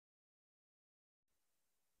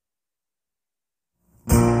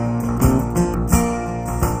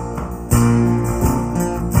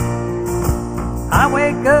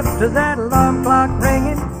up to that alarm clock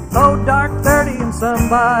ringing, low dark 30 and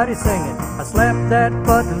somebody singing. I slapped that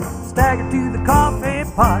button, staggered to the coffee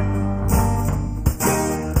pot.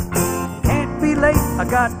 Can't be late, I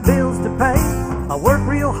got bills to pay. I work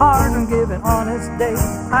real hard and give an honest day.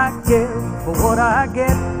 I give for what I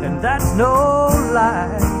get, and that's no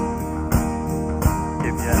lie.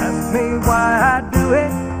 If you ask me why I do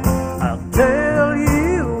it, I'll tell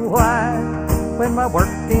you why. When my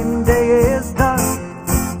working day is done,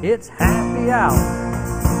 it's happy hour.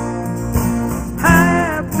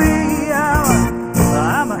 Happy hour.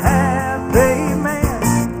 I'm a happy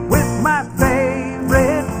man with my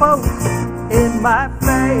favorite folks in my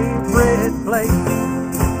favorite place.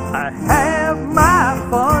 I have my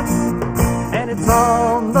fun and it's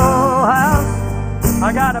on the house.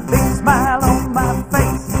 I got a big smile on my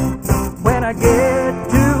face when I get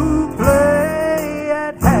to play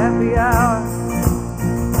at happy hour.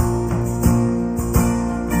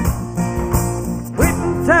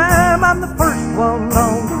 Quitting time, I'm the first one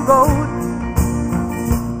on the road.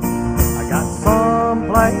 I got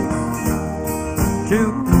someplace to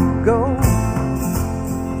go.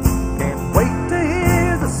 Can't wait to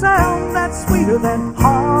hear the sound that's sweeter than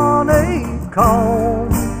honeycomb.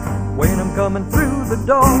 When I'm coming through the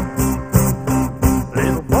door,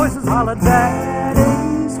 little voices holler,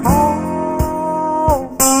 Daddy's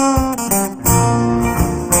home.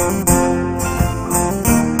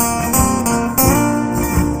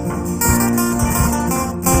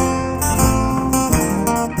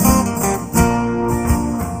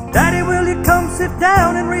 Daddy, will you come sit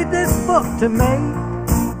down and read this book to me?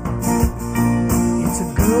 It's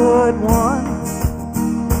a good one,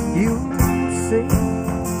 you see.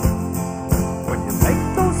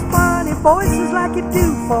 Voices like you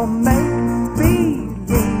do for make-believe.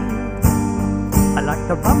 I like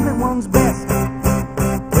the rumbling ones best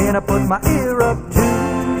when I put my ear up to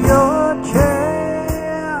your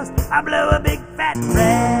chest. I blow a big fat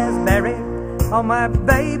raspberry on my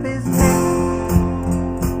baby's neck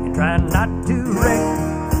and try not to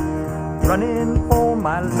wreck, running for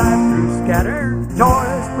my life through scattered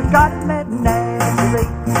toys. We got that nasty.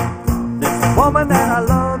 This woman that I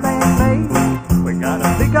love and made, we got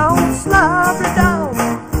a big old slobbery dog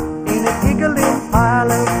in a giggling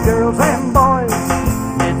pile of girls and boys.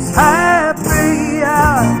 It's happy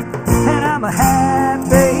hour, and I'm a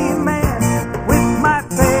happy man with my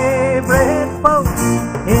favorite folks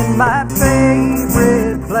in my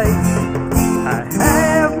favorite place. I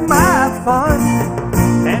have my fun,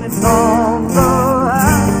 and it's on the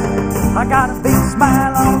house. I got a big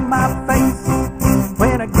smile on my face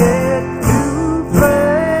when I get to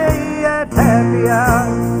play at happy hour.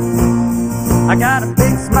 I got a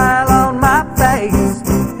big smile on my face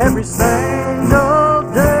every single